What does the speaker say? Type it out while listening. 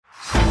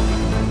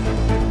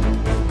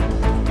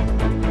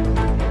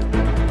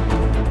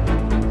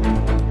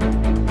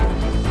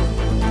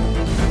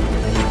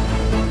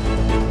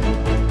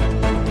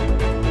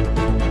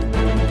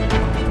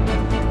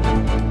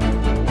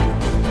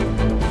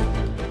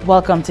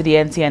Welcome to the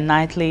NTN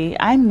Nightly.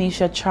 I'm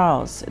Lucia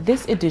Charles.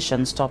 This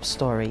edition's top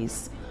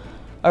stories.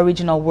 A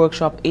regional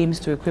workshop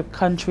aims to equip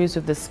countries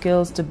with the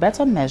skills to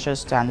better measure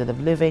standard of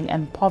living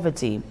and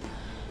poverty.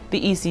 The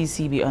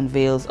ECCB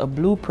unveils a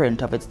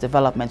blueprint of its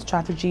development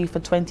strategy for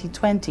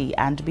 2020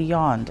 and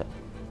beyond.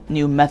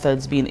 New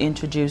methods being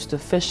introduced to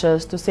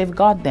fishers to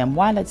safeguard them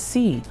while at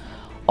sea.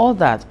 All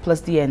that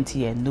plus the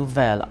NTN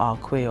Nouvelles are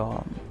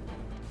Creole.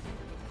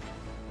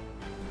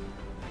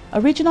 A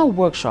regional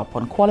workshop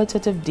on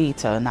qualitative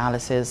data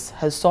analysis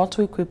has sought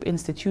to equip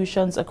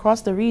institutions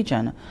across the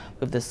region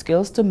with the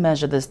skills to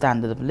measure the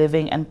standard of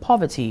living and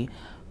poverty,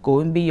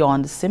 going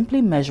beyond simply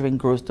measuring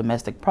gross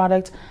domestic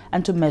product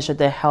and to measure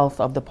the health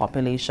of the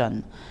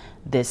population.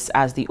 This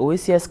as the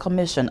OECS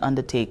Commission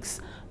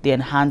undertakes the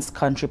Enhanced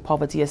Country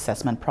Poverty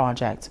Assessment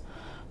Project.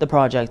 The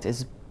project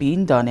is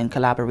being done in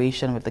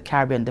collaboration with the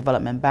Caribbean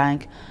Development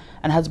Bank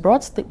and has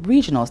brought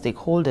regional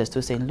stakeholders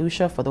to St.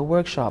 Lucia for the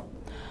workshop.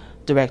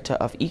 Director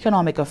of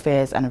Economic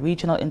Affairs and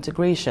Regional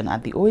Integration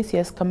at the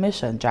OECS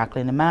Commission,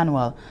 Jacqueline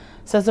Emmanuel,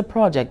 says the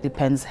project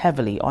depends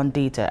heavily on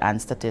data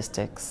and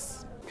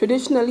statistics.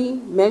 Traditionally,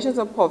 measures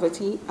of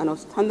poverty and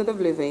of standard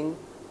of living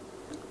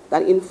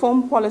that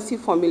inform policy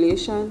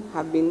formulation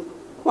have been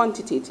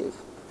quantitative.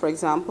 For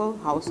example,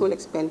 household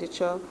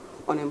expenditure,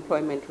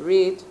 unemployment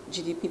rate,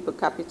 GDP per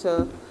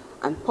capita,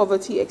 and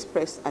poverty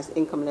expressed as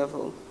income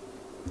level.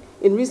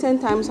 In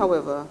recent times,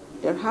 however,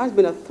 there has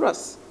been a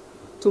thrust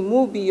to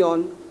move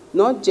beyond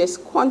not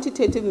just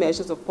quantitative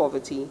measures of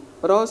poverty,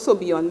 but also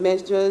beyond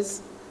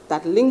measures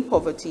that link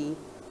poverty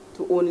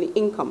to only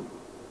income.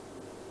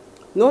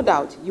 No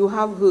doubt you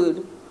have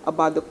heard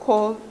about the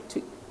call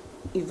to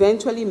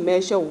eventually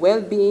measure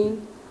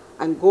well-being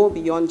and go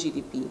beyond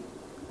GDP,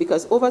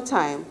 because over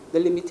time, the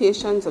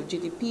limitations of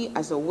GDP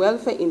as a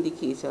welfare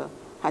indicator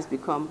has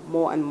become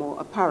more and more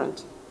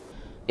apparent.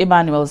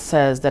 Emmanuel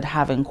says that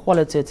having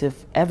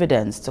qualitative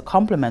evidence to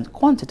complement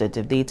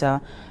quantitative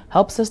data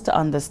helps us to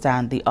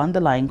understand the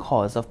underlying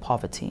cause of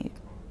poverty.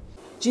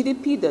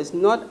 GDP does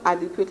not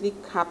adequately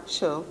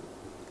capture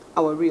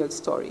our real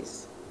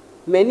stories.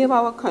 Many of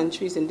our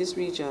countries in this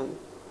region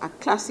are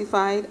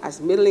classified as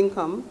middle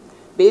income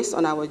based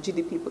on our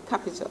GDP per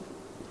capita.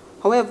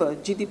 However,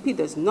 GDP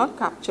does not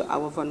capture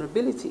our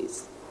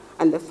vulnerabilities,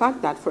 and the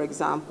fact that, for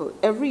example,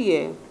 every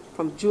year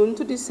from June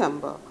to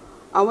December,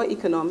 our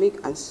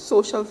economic and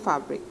social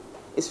fabric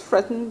is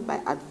threatened by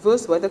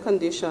adverse weather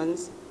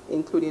conditions,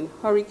 including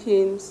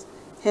hurricanes,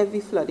 heavy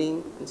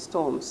flooding, and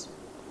storms.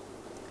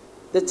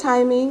 The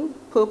timing,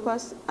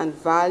 purpose, and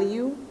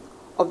value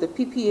of the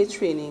PPA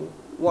training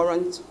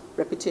warrant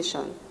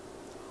repetition.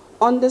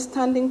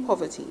 Understanding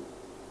poverty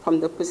from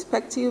the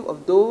perspective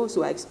of those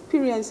who are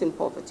experiencing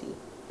poverty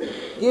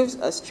gives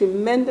us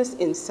tremendous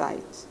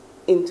insight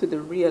into the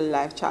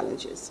real-life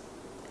challenges.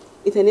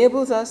 It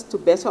enables us to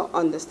better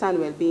understand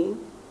well-being,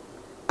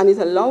 and it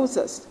allows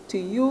us to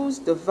use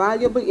the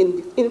valuable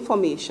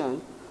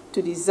information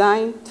to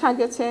design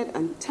targeted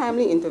and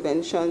timely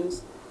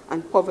interventions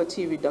and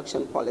poverty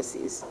reduction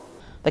policies.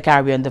 The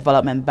Caribbean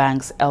Development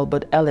Bank's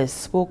Albert Ellis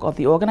spoke of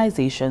the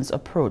organization's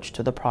approach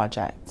to the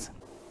project.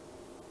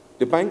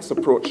 The bank's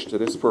approach to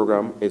this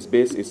program is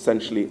based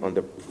essentially on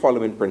the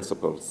following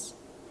principles.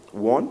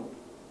 One,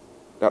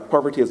 that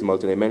poverty is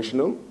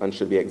multidimensional and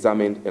should be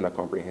examined in a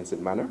comprehensive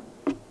manner,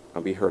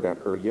 and we heard that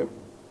earlier.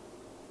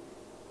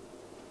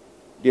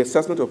 The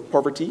assessment of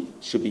poverty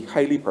should be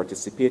highly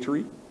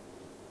participatory,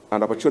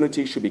 and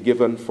opportunity should be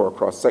given for a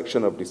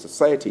cross-section of the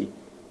society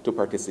to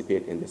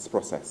participate in this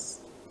process.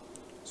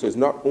 So it's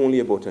not only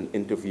about an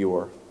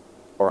interviewer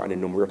or an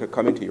enumerator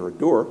coming to your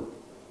door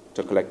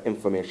to collect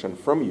information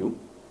from you.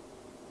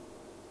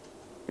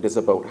 It is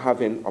about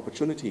having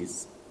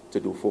opportunities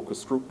to do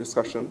focus group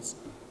discussions,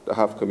 to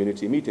have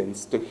community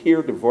meetings, to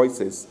hear the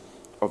voices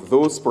of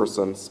those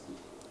persons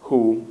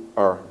who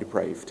are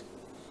deprived.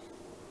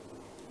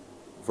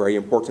 Very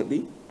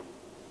importantly,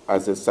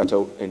 as is set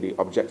out in the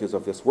objectives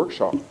of this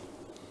workshop,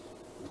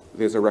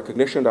 there's a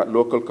recognition that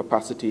local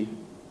capacity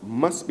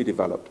must be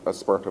developed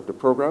as part of the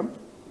program,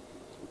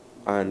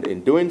 and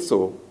in doing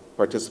so,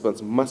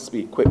 participants must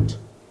be equipped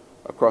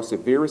across the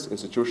various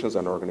institutions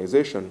and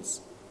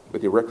organizations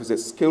with the requisite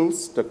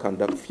skills to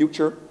conduct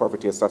future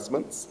poverty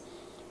assessments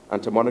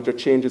and to monitor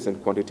changes in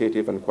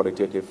quantitative and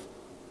qualitative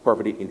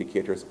poverty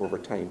indicators over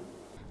time.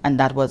 And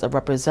that was a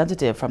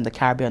representative from the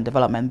Caribbean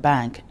Development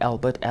Bank,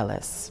 Albert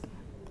Ellis.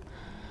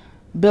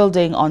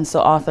 Building on Sir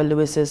Arthur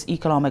Lewis's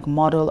economic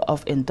model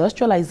of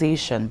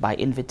industrialization by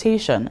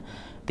invitation,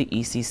 the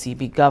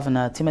ECCB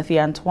Governor, Timothy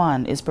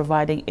Antoine, is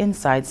providing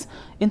insights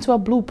into a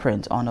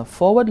blueprint on a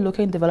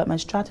forward-looking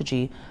development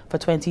strategy for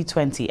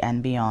 2020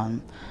 and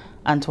beyond.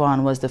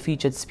 Antoine was the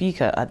featured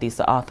speaker at the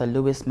Sir Arthur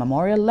Lewis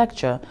Memorial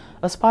Lecture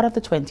as part of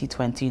the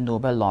 2020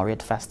 Nobel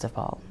Laureate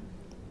Festival.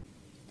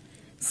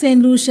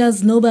 St.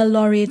 Lucia's Nobel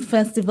Laureate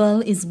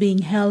Festival is being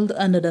held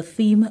under the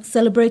theme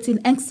Celebrating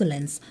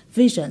Excellence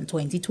Vision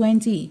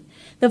 2020.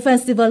 The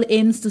festival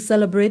aims to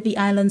celebrate the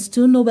island's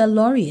two Nobel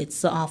laureates,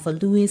 Sir Arthur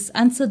Lewis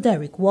and Sir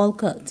Derek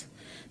Walcott.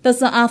 The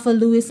Sir Arthur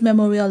Lewis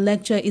Memorial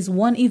Lecture is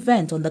one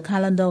event on the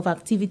calendar of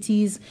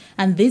activities,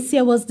 and this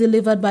year was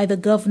delivered by the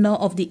Governor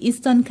of the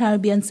Eastern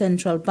Caribbean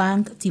Central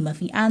Bank,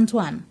 Timothy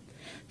Antoine.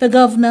 The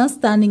Governor,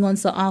 standing on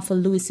Sir Arthur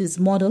Lewis's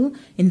model,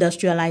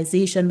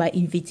 industrialization by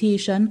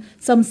invitation,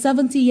 some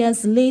 70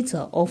 years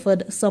later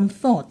offered some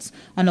thoughts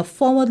on a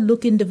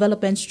forward-looking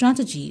development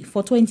strategy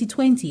for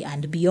 2020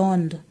 and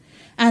beyond.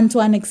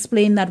 Antoine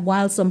explained that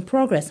while some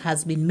progress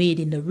has been made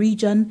in the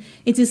region,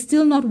 it is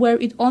still not where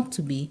it ought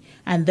to be,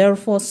 and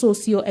therefore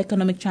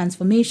socio-economic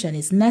transformation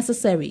is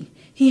necessary.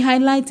 He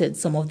highlighted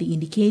some of the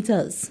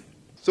indicators.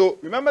 So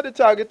remember, the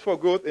target for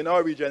growth in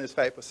our region is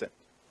 5%.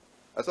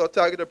 That's our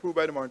target approved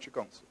by the Monetary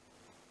Council,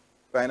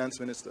 finance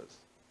ministers,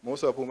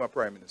 most of whom are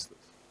prime ministers.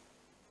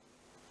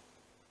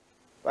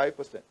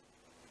 5%.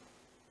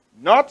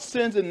 Not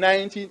since the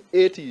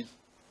 1980s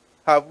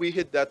have we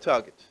hit that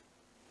target,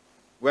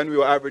 when we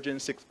were averaging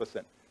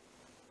 6%.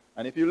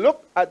 And if you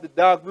look at the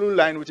dark blue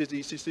line, which is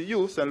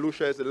ECCU, St.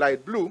 Lucia is the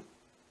light blue,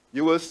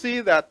 you will see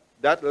that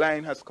that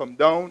line has come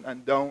down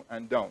and down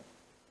and down.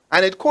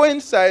 And it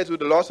coincides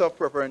with the loss of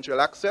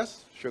preferential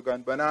access, sugar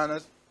and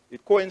bananas.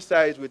 It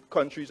coincides with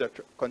countries that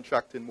are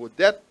contracting more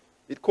debt.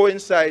 It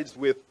coincides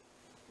with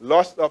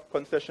loss of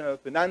concessional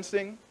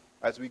financing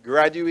as we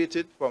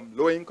graduated from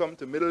low income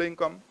to middle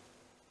income.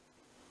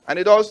 And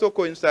it also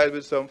coincides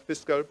with some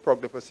fiscal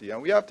profligacy.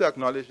 And we have to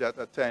acknowledge that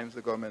at times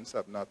the governments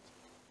have not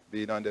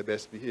been on their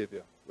best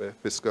behavior where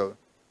fiscal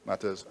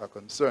matters are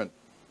concerned.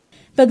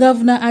 The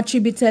governor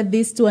attributed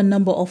this to a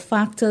number of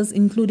factors,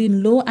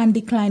 including low and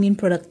declining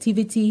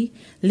productivity,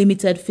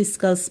 limited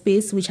fiscal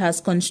space which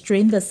has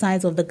constrained the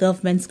size of the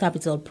government's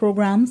capital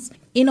programs,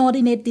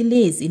 inordinate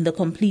delays in the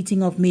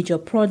completing of major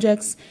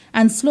projects,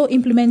 and slow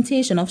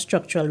implementation of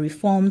structural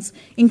reforms,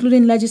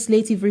 including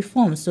legislative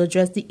reforms to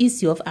address the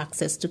issue of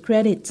access to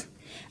credit.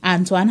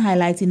 Antoine,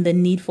 highlighting the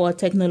need for a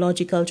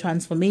technological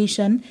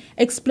transformation,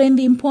 explained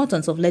the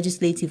importance of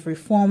legislative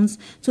reforms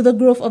to the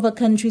growth of a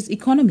country's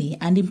economy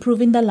and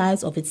improving the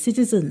lives of its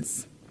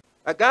citizens.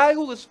 A guy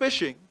who is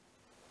fishing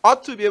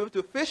ought to be able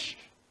to fish,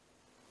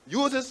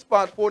 use his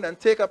smartphone and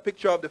take a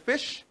picture of the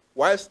fish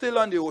while still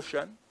on the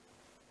ocean,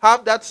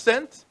 have that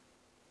sent,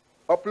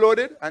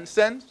 uploaded and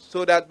sent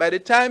so that by the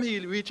time he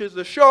reaches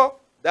the shore,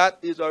 that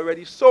is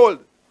already sold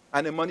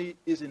and the money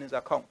is in his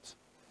account.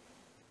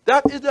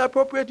 That is the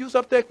appropriate use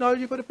of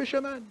technology for the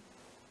fisherman.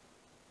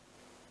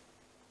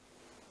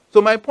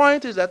 So my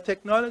point is that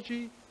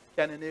technology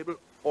can enable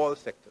all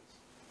sectors.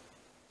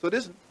 So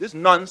this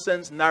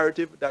nonsense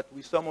narrative that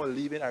we somehow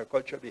leaving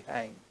agriculture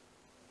behind,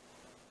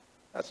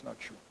 that's not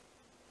true.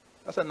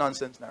 That's a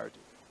nonsense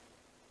narrative.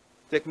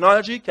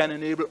 Technology can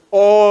enable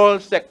all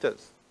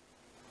sectors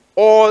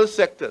to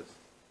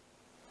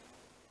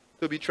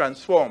be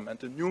transformed and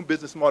to new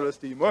business models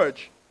to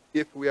emerge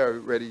if we are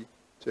ready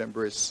to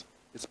embrace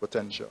its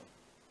potential.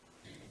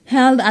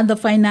 Held at the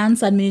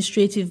Finance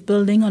Administrative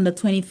Building on the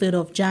 23rd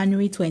of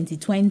January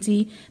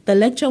 2020, the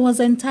lecture was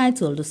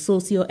entitled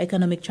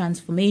Socio-Economic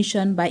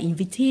Transformation by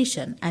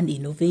Invitation and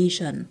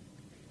Innovation.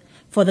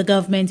 For the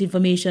Government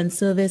Information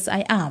Service,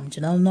 I am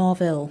Janelle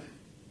Norville.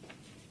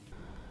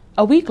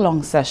 A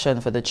week-long session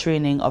for the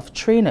training of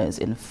trainers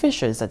in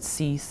Fishers at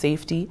Sea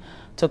safety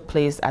took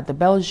place at the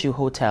Bellevue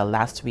Hotel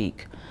last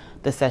week.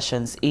 The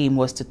session's aim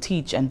was to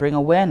teach and bring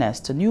awareness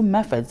to new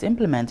methods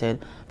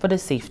implemented for the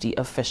safety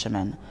of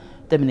fishermen.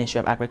 The Ministry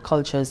of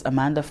Agriculture's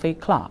Amanda Faye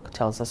Clark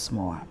tells us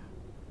more.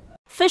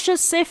 Fishers'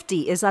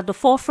 safety is at the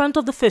forefront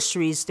of the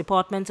Fisheries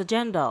Department's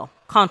agenda.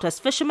 Countless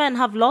fishermen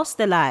have lost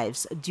their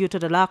lives due to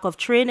the lack of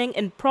training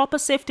in proper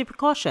safety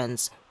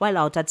precautions while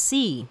out at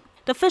sea.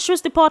 The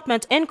Fisheries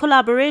Department, in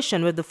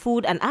collaboration with the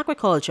Food and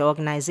Agriculture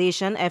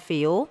Organization,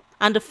 FAO,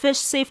 and the Fish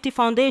Safety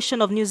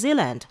Foundation of New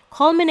Zealand,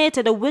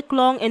 culminated a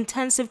week-long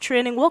intensive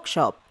training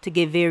workshop to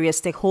give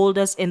various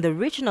stakeholders in the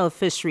regional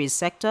fisheries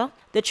sector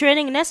the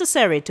training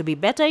necessary to be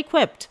better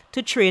equipped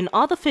to train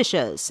other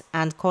fishers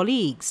and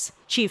colleagues.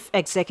 Chief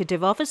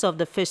Executive Officer of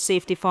the Fish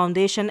Safety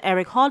Foundation,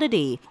 Eric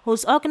Holliday,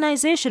 whose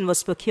organization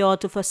was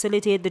procured to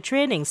facilitate the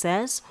training,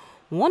 says,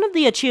 one of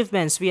the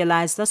achievements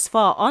realized thus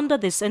far under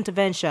this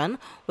intervention,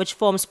 which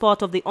forms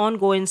part of the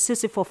ongoing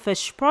Sissy for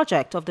Fish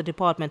project of the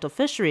Department of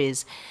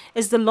Fisheries,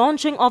 is the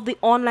launching of the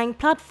online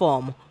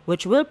platform,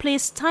 which will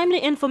place timely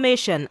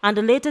information and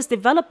the latest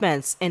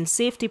developments in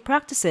safety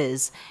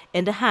practices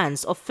in the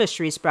hands of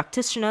fisheries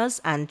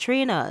practitioners and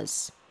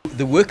trainers.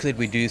 The work that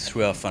we do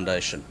through our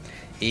foundation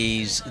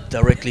is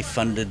directly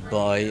funded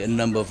by a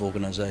number of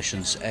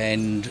organizations,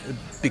 and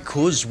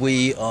because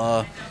we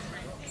are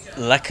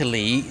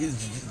luckily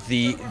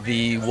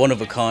the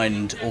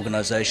one-of-a-kind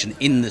organization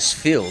in this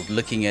field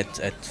looking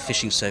at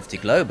fishing safety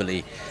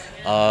globally,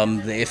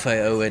 the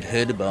FAO had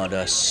heard about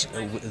us.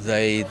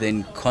 They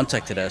then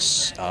contacted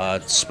us,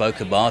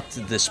 spoke about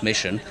this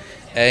mission,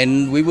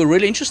 and we were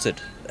really interested.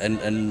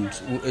 And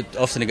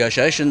after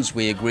negotiations,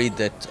 we agreed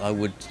that I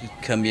would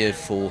come here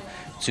for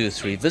 2 or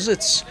 3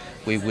 visits.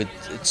 We would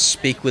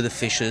speak with the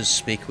fishers,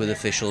 speak with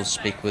officials,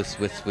 speak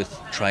with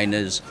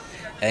trainers,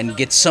 and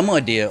get some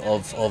idea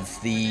of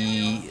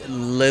the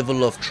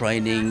level of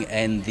training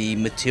and the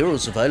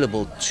materials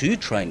available to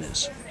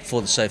trainers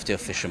for the safety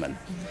of fishermen.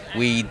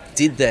 We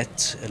did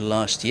that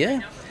last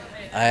year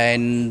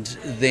and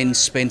then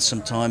spent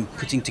some time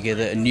putting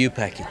together a new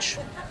package.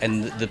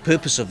 And the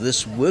purpose of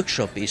this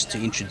workshop is to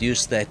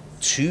introduce that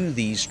to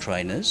these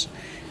trainers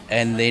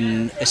and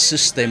then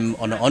assist them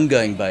on an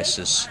ongoing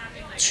basis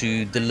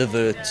to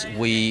deliver it.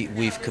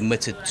 We've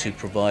committed to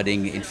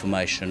providing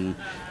information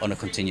on a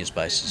continuous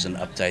basis and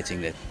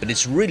updating that. But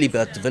it's really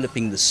about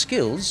developing the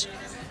skills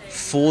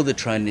for the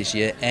trainers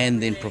here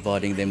and then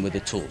providing them with the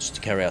tools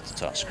to carry out the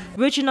task.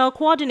 Regional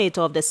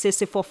Coordinator of the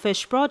Sissy for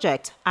Fish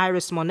project,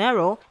 Iris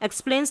Monero,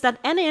 explains that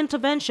any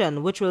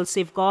intervention which will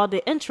safeguard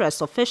the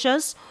interests of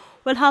fishers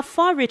will have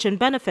far-reaching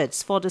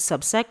benefits for the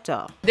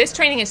subsector. This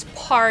training is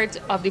part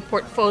of the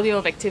portfolio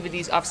of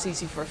activities of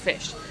Sissy for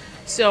Fish.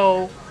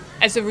 So,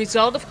 as a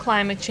result of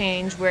climate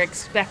change, we're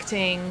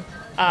expecting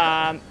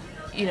an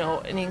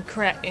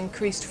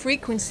increased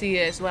frequency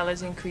as well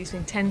as increased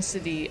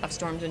intensity of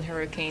storms and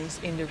hurricanes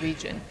in the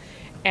region.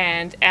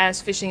 And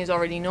as fishing is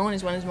already known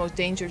as one of the most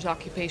dangerous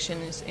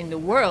occupations in the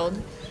world,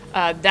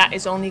 that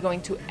is only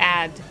going to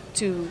add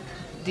to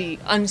the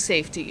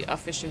unsafety of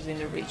fishers in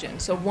the region.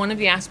 So one of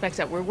the aspects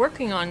that we're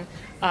working on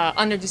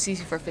under the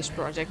Sissy for Fish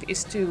project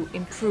is to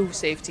improve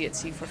safety at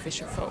sea for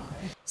fisherfolk.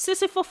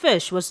 Sissy for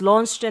Fish was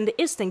launched in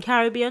the Eastern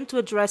Caribbean to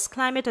address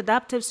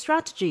climate-adaptive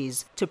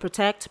strategies to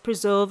protect,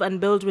 preserve and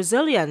build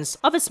resilience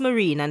of its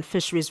marine and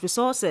fisheries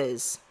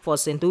resources. For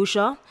St.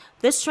 Lucia,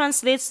 this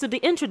translates to the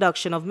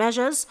introduction of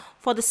measures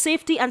for the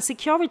safety and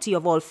security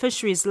of all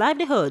fisheries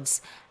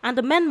livelihoods and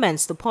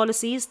amendments to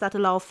policies that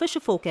allow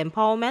fisherfolk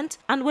empowerment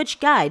and which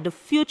guide the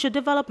future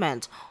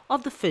development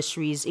of the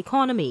fisheries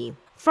economy.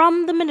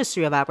 From the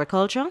Ministry of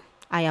Agriculture,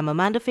 I am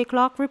Amanda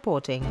Ficlock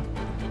reporting.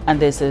 And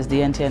this is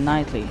the NTN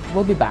Nightly.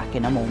 We'll be back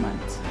in a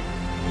moment.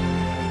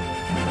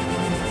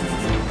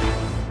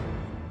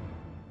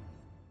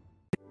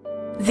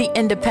 The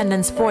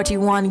Independence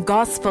 41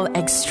 Gospel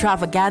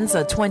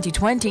Extravaganza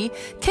 2020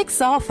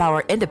 kicks off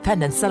our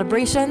Independence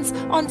celebrations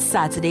on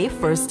Saturday,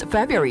 1st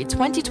February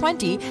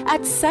 2020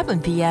 at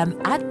 7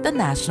 p.m. at the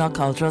National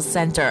Cultural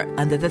Center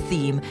under the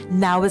theme,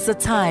 Now is the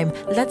Time,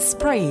 Let's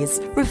Praise,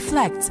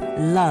 Reflect,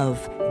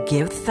 Love,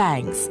 Give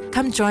Thanks.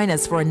 Come join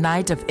us for a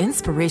night of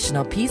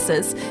inspirational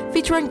pieces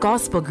featuring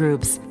gospel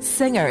groups,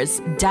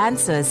 singers,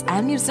 dancers,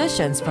 and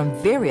musicians from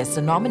various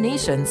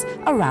denominations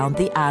around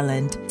the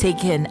island.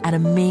 Take in an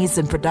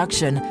amazing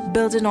production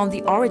building on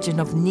the origin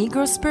of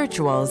Negro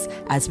spirituals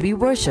as we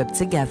worship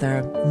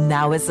together.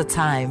 Now is the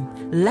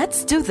time.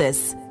 Let's do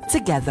this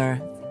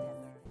together.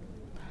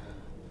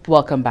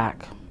 Welcome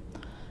back.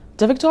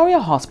 The Victoria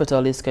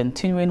Hospital is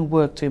continuing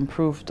work to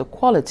improve the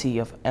quality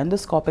of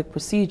endoscopic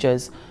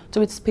procedures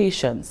to its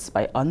patients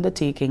by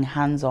undertaking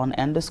hands-on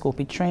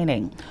endoscopy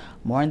training.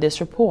 More in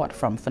this report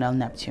from Fennel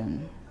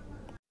Neptune.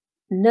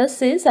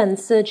 Nurses and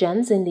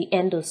surgeons in the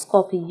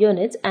endoscopy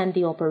unit and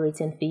the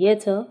operating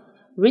theatre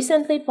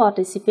recently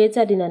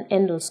participated in an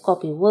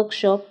endoscopy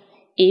workshop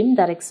aimed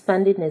at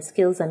expanding their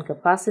skills and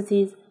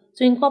capacities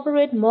to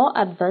incorporate more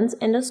advanced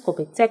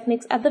endoscopic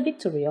techniques at the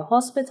Victoria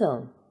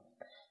Hospital.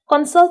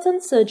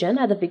 Consultant surgeon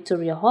at the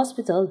Victoria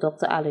Hospital,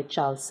 Dr. Ali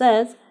Charles,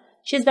 says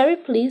she is very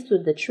pleased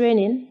with the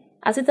training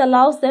as it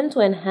allows them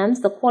to enhance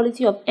the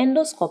quality of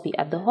endoscopy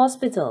at the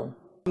hospital.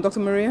 Dr.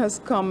 Maria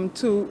has come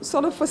to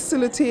sort of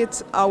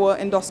facilitate our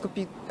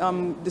endoscopy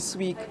this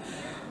week.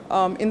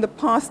 In the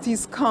past,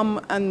 he's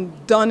come and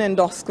done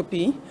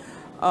endoscopy,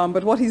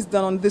 but what he's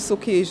done on this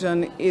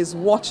occasion is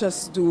watch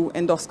us do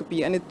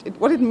endoscopy. And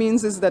what it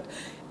means is that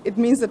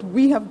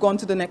we have gone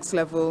to the next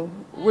level.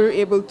 We're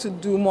able to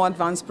do more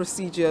advanced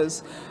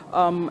procedures,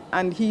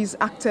 and he's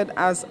acted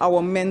as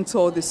our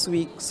mentor this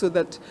week so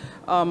that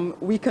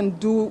we can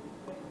do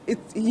it.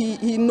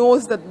 He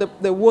knows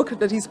that the work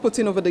that he's put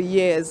in over the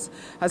years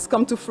has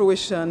come to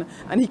fruition,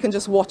 and he can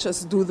just watch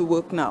us do the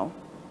work now.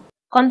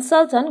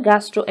 Consultant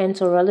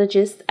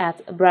gastroenterologist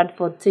at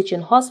Bradford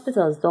Teaching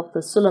Hospitals,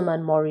 Dr.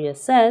 Suleiman Moria,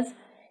 says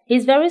he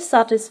is very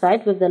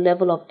satisfied with the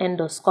level of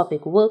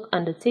endoscopic work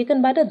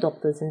undertaken by the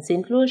doctors in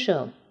St.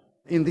 Lucia.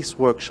 In this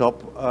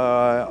workshop,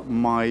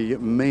 my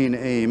main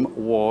aim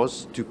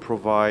was to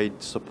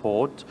provide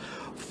support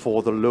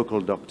for the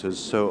local doctors.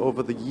 So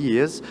over the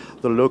years,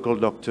 the local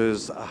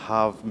doctors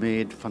have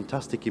made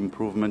fantastic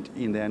improvement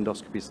in their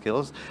endoscopy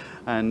skills,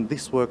 and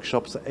this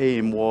workshop's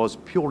aim was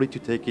purely to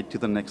take it to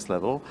the next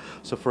level.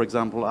 So for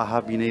example, I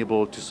have been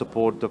able to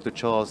support Dr.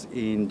 Charles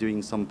in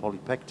doing some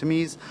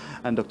polypectomies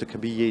and Dr.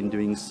 Kabiye in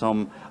doing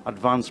some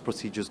advanced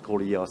procedures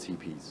called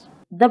ERCPs.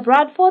 The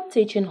Bradford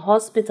Teaching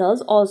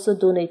Hospitals also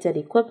donated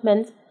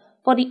equipment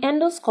for the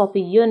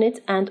endoscopy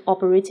unit and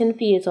operating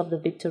theatre of the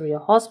Victoria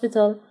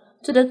Hospital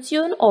to the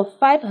tune of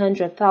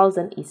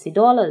 500,000 EC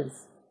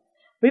dollars.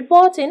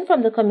 Reporting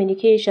from the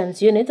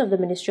Communications Unit of the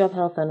Ministry of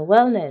Health and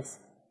Wellness,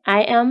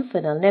 I am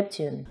Fennel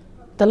Neptune.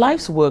 The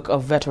life's work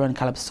of veteran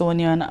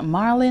Calypsonian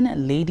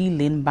Marilyn Lady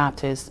Lynn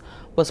Baptist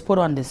was put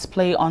on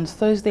display on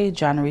Thursday,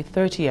 January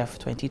 30th,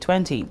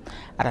 2020,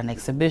 at an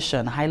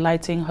exhibition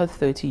highlighting her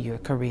 30-year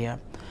career.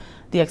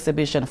 The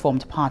exhibition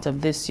formed part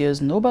of this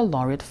year's Nobel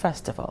Laureate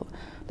Festival.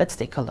 Let's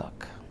take a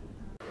look.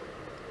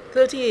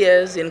 30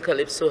 years in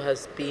Calypso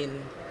has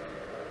been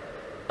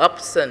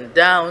ups and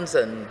downs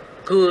and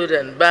good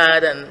and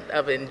bad, and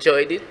I've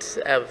enjoyed it.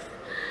 I've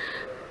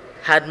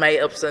had my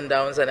ups and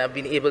downs and I've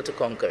been able to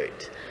conquer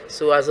it.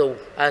 So as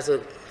a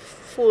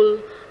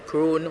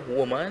full-grown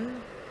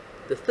woman,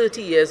 the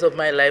 30 years of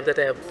my life that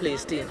I have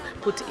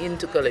put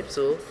into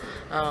Calypso,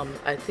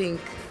 I think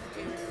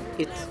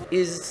it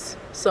is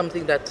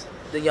something that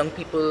the young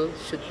people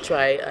should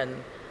try and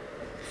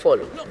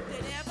follow. Look,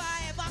 they never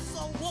ever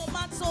saw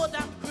woman so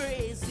damn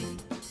crazy.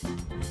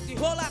 The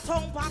whole of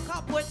town pack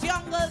up with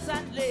young girls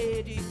and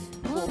ladies.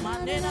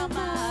 Woman in a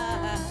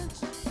match.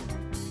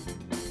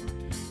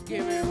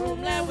 Give me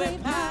room, let we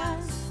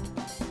pass.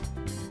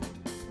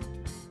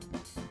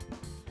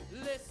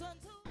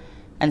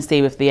 And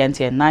stay with the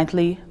NTN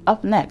Nightly.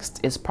 Up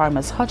next is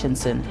Primus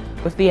Hutchinson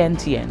with the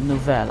NTN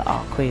Nouvelle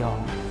à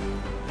Creole.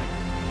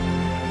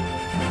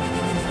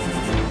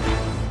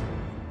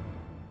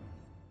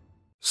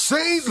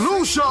 St.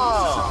 Lucia!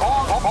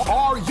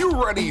 Are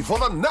you ready for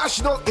the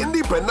National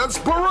Independence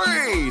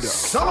Parade?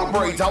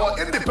 Celebrate our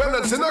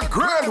independence in a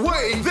grand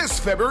way this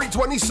February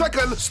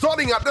 22nd,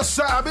 starting at the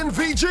SAB in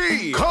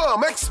VG.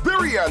 Come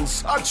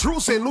experience a true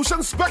St.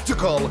 Lucian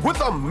spectacle with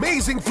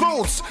amazing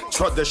floats,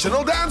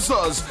 traditional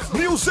dancers,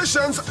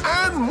 musicians,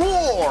 and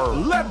more.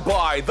 Led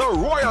by the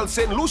Royal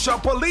St. Lucia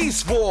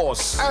Police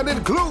Force and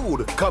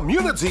include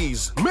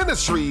communities,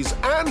 ministries,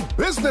 and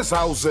business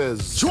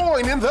houses.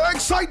 Join in the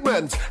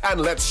excitement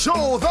and let's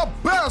show the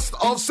best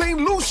of St.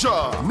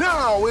 Lucia.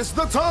 Now is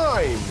the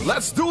time.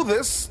 Let's do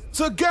this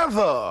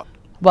together.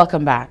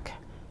 Welcome back.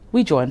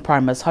 We join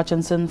Primus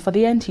Hutchinson for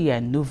the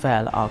NTN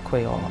Nouvelle à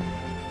Creole.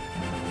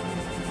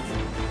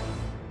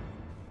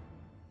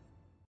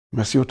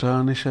 Merci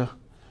autant, Nisha.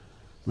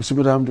 Merci,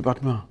 Madame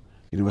Département.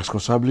 Une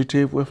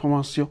responsabilité pour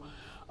information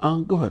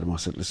en gouvernement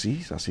cette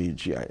ici, ça c'est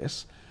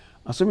GIS.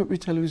 Ensemble avec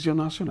Télévision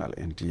Nationale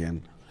NTN.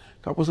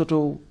 Car pour cette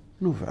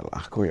Nouvelle à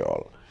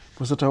Creole.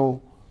 Pour cette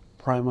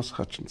Primus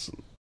Hutchinson.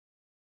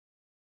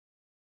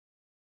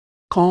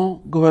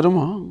 Quand le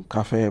gouvernement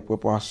a fait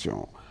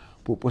préparation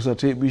pour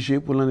présenter le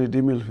budget pour l'année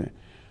 2020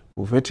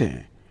 pour 2021,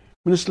 le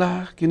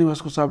ministre qui a une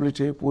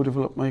responsabilité pour le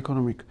développement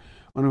économique,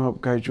 Honorable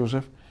Guy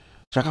Joseph,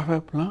 a fait un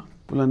plan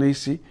pour l'année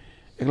ici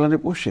et l'année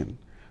prochaine,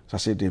 ça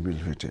c'est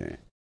 2021.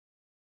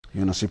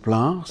 Il y a un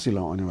plan, c'est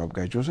l'Honorable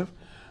Guy Joseph,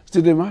 c'est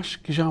une démarche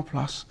qui est en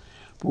place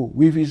pour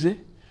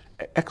réviser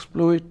et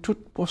explorer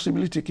toute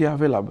possibilité qui est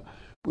available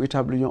pour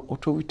établir une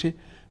autorité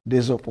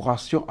des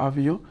opérations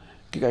avions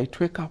qui est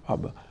très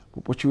capable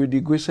pour poursuivre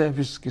des gros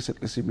services que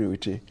cette ici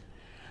mérité.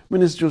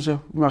 Ministre Joseph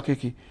remarque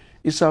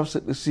qu'ils savent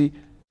cette ici,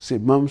 c'est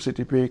même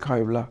cet pays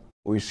Caraïbes là,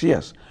 au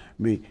ICS,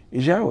 mais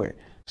il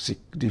c'est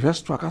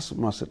divers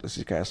tracassements cette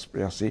ici qui a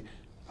expressé.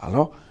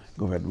 Alors, le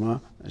gouvernement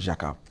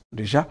a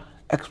déjà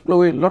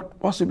exploré l'autre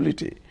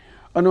possibilité.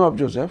 Honorable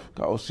Joseph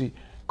a aussi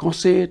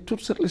conseillé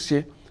toute cette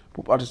liste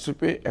pour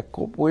participer et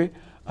coopérer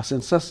à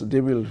Census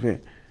 2020.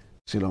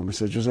 Selon M.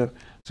 Joseph,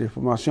 c'est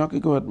l'information que le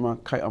gouvernement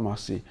a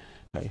amassée,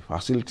 qui a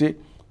facilité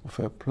pour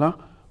faire plan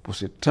pour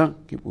ce temps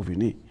qui peut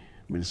venir.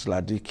 Le ministre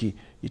l'a dit qu'il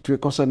est très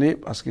concerné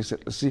parce que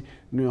c'est aussi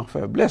une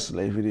faiblesse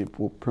là, il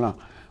pour plan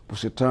pour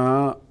ce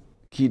temps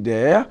qui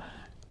derrière,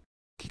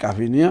 qui va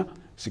venir,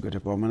 c'est que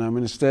le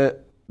ministère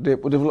du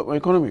développement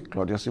économique,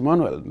 Claudia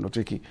Simanuel,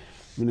 notez que le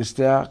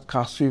ministère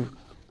va suivre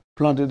le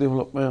plan de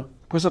développement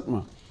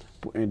présentement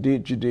pour aider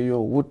des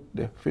routes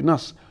de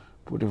finances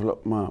pour le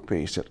développement du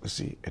pays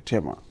ici et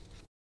tellement.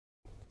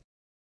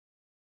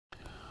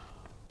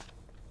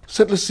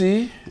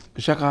 Cette-ci,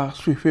 j'ai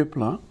suivi un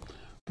plan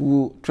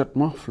pour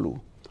traitement flou,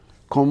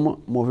 comme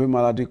mauvaise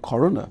maladie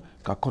corona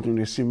qui a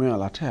continué à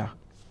la Terre.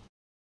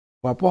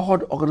 Par rapport à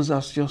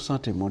l'Organisation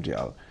Santé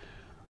Mondiale,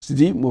 c'est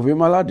dit mauvaise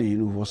maladie,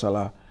 nouveau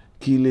salaire,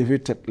 qui levait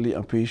tête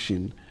en pays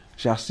Chine,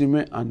 j'ai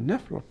estimé en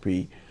 9 autres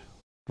pays.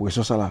 Pour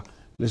ce salaire,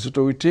 les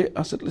autorités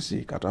en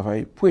cette-ci qui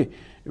travaillent pour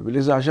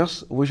les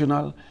agences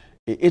régionales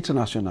et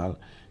internationales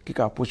qui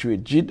ont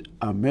poursuivi JID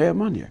en meilleure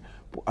manière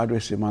pour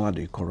adresser la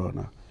maladie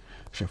corona.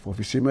 Chef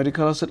officier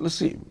médical à cette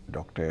liste,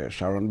 Dr.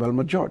 Sharon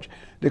Belma George,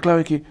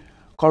 déclare que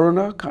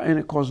corona a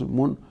une cause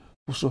monde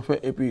pour souffrir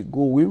et puis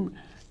go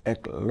et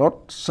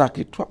l'autre ça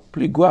qui est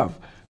plus grave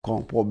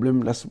comme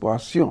problème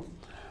d'expiration.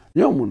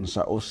 Yon moun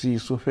ça aussi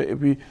souffrir et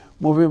puis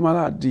mauvaise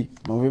maladie,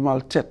 mauvais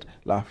mal tête,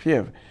 la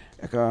fièvre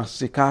et quand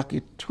c'est cas qui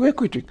est très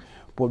critique,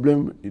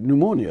 problème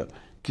pneumonie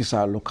qui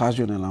ça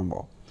l'occasionne la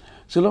mort.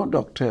 Selon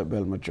Dr.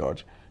 Belma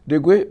George,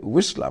 degré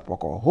risque là pour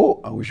encore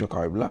haut en région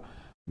Caraïbes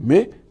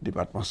mais le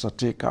département de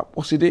santé a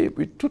procédé et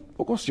puis toute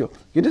précaution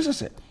qui est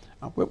nécessaire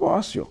en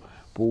préparation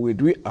pour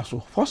réduire à sa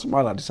force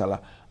maladie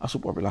à sa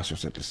population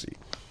ici.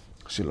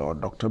 Selon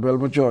Dr.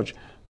 Belma George,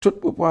 toute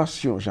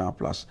préparation est en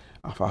place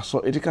en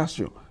façon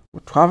éducation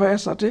pour travailler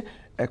santé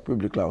et le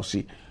public là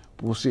aussi.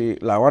 Pour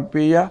la route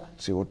pays,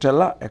 c'est hôtel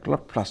là et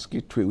l'autre place qui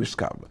est très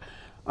risquable.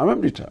 En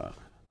même temps,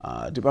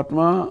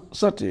 Département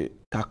santé,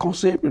 qu'a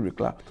conseil public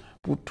là,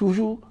 pour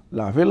toujours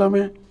laver la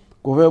main,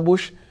 couvrir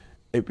bouche,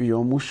 et puis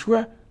un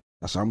mouchoir,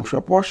 ça un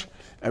mouchoir poche,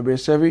 et bien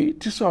servir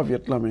petit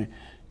serviette la main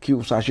qui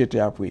vous s'achète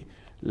après.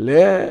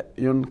 Les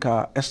yon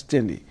ka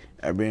esteni,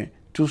 et bien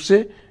tout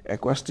c'est est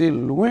resté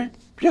loin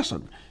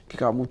personne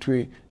qui a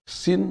montré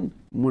sin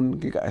moun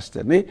qui a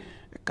esteni,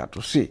 qu'a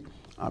tout c'est.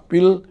 En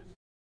pile,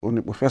 on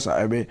est pour faire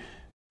ça, et bien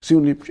si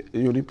on a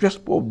plus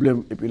de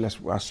problèmes et puis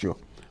l'exploitation,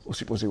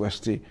 aussi pour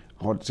rester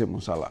rendre ces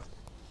monstres là.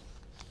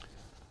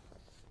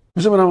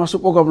 Monsieur madame, ce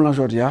programme là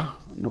aujourd'hui,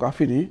 nous avons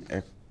fini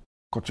et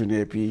continuer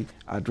et puis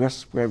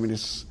adresse Premier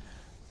ministre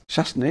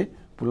Chasney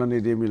pour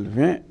l'année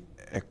 2020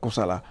 et comme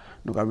ça là,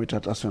 nous avons mis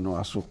attention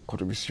à sa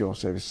contribution au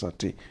service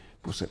santé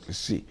pour cette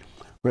ici.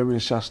 Premier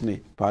ministre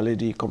Chasney parlait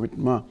du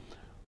commitment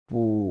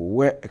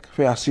pour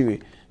faire assurer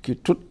que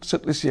toute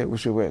cette ici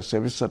recevrait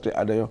service santé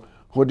à d'ailleurs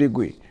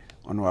redégoué.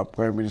 On a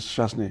Premier ministre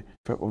Chasney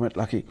fait promettre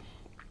là qui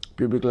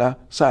public là,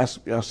 ça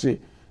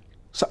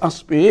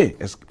inspiré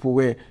est-ce que pour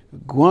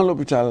grand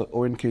l'hôpital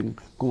Owen King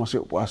commencer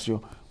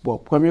opération bon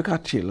premier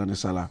quartier l'année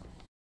ça là.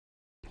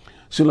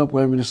 Sur le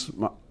Premier ministre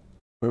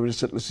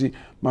aussi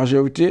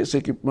majorité ces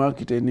équipements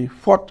qui étaient ni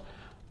faute,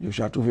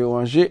 ils ont trouvé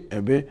rangé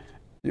et bien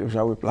ils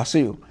ont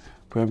replacé.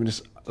 Premier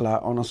ministre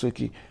là on a ce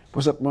qui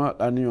possiblement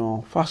la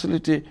union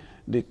facilité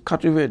de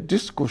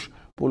 90 couches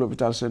pour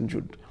l'hôpital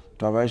Saint-Jude.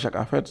 Travail chaque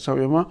affaire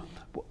sérieusement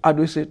pour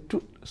adresser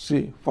toutes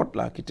ces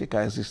fautes-là qui étaient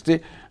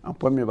existé en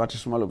premier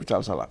bâtiment de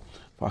l'hôpital Sala.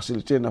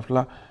 Faciliter neuf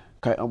là,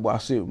 qui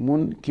embrassé les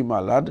gens qui sont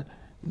malades,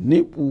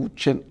 ni pour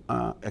chaîne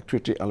en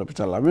traité à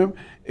l'hôpital là même,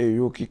 et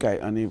yo qui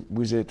ont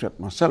brisé le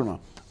traitement seulement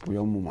pour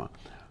un moment.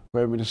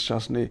 Le Premier ministre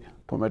Chasney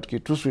promet que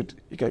tout de suite,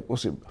 il est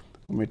possible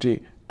de mettre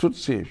toutes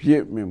ces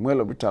vieux mémoires à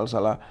l'hôpital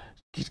Sala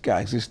qui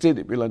a existé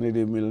depuis l'année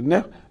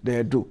 2009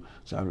 derrière nous.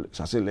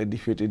 Ça c'est les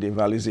difficultés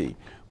dévalisées.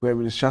 Le Premier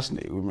ministre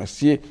Chasney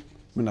remercie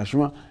le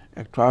management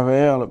et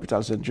travailler à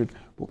l'hôpital Saint-Jude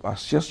pour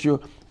patience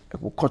et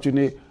pour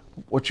continuer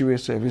pour tuer le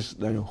service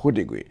dans le haut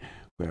degré.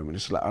 Le Premier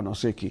ministre a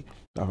annoncé qu'il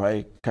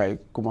travaille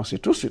commencer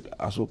tout de suite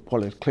à ce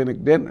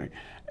polyclinique dernier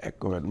et le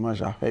gouvernement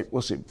a fait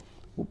possible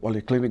pour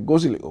polyclinique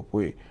Gozile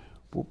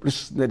pour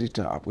plus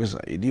d'éditeurs à présent.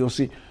 Il dit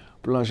aussi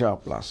pour l'enjeu en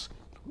place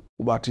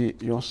pour bâtir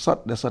un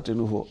centre de santé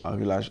nouveau en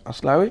village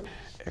Aslawe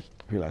et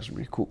village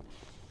Mikou.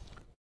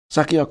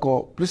 Ce qui est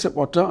encore plus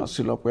important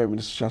sur le Premier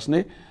ministre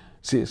Chasney,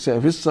 c'est le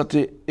service de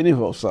santé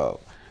universel.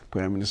 Le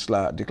Premier ministre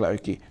a déclaré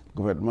que le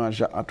gouvernement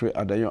a entré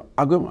à un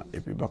agrément et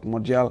puis Banque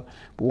mondiale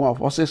pour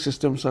renforcer le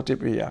système de santé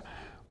pays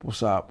pour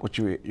ça pour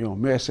tuer un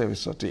meilleur service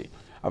de santé.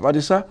 À part de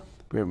ça,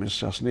 le Premier ministre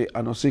Chasney a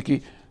annoncé que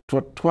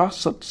trois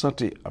centres de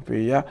santé à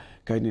pays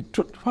qui ont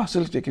toutes les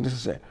facilités qui sont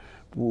nécessaires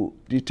pour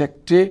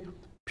détecter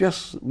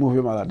pièces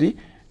mauvaises maladies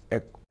et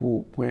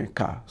pour point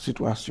cas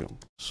situation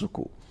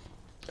secours.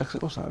 C'est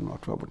comme ça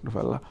notre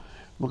nouvelle là.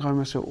 Je vais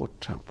remercier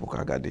autant pour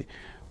regarder.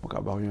 Je vais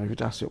avoir une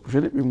invitation. Je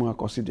ne peux pas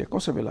considérer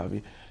conserver la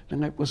vie. Je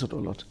vais présenter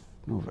l'autre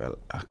nouvelle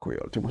à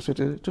Creole. Je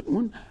souhaite tout le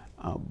monde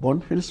une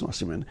bonne fin de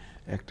semaine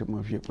et que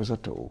je vais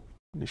présenter au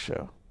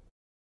Lucia.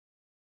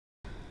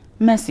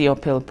 Merci,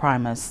 Opil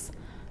Primus.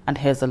 And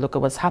here's a look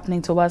at what's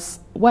happening to us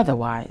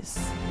weather-wise.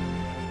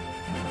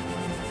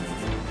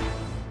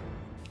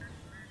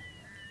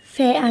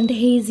 Fair and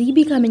hazy,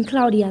 becoming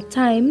cloudy at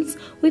times,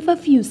 with a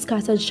few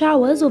scattered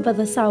showers over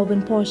the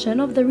southern portion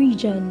of the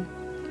region.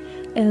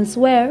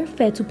 Elsewhere,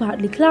 fair to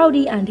partly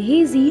cloudy and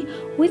hazy,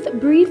 with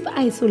brief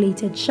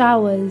isolated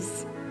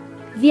showers.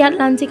 The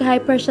Atlantic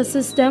high-pressure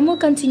system will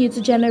continue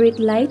to generate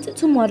light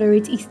to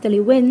moderate easterly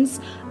winds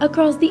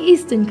across the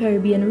eastern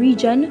Caribbean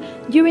region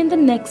during the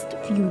next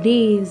few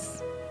days.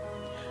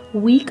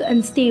 Weak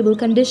and stable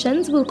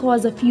conditions will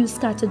cause a few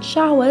scattered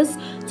showers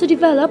to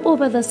develop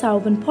over the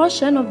southern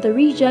portion of the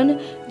region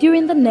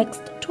during the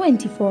next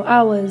 24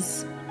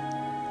 hours.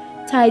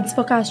 Tides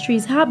for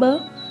Castries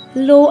Harbour,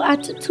 low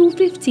at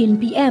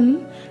 2:15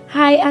 p.m.,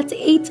 high at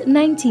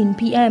 8:19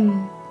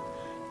 p.m.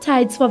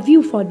 Tides for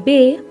Viewford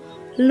Bay,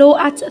 low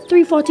at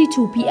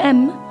 3:42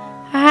 p.m.,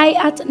 high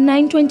at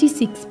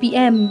 9:26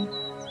 p.m.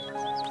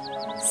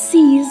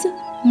 Seas,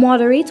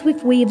 moderate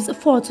with waves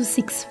 4 to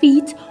 6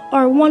 feet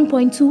or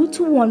 1.2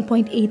 to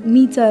 1.8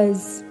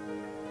 meters.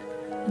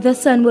 The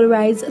sun will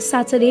rise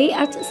Saturday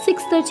at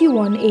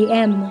 6:31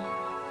 a.m.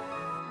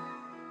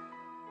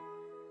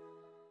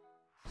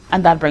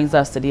 And that brings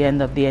us to the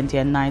end of the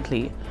NTN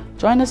Nightly.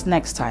 Join us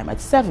next time at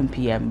 7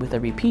 p.m. with a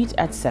repeat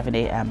at 7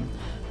 a.m.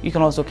 You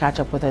can also catch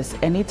up with us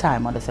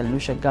anytime on the St.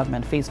 Lucia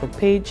Government Facebook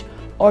page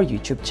or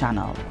YouTube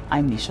channel.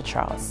 I'm Nisha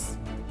Charles.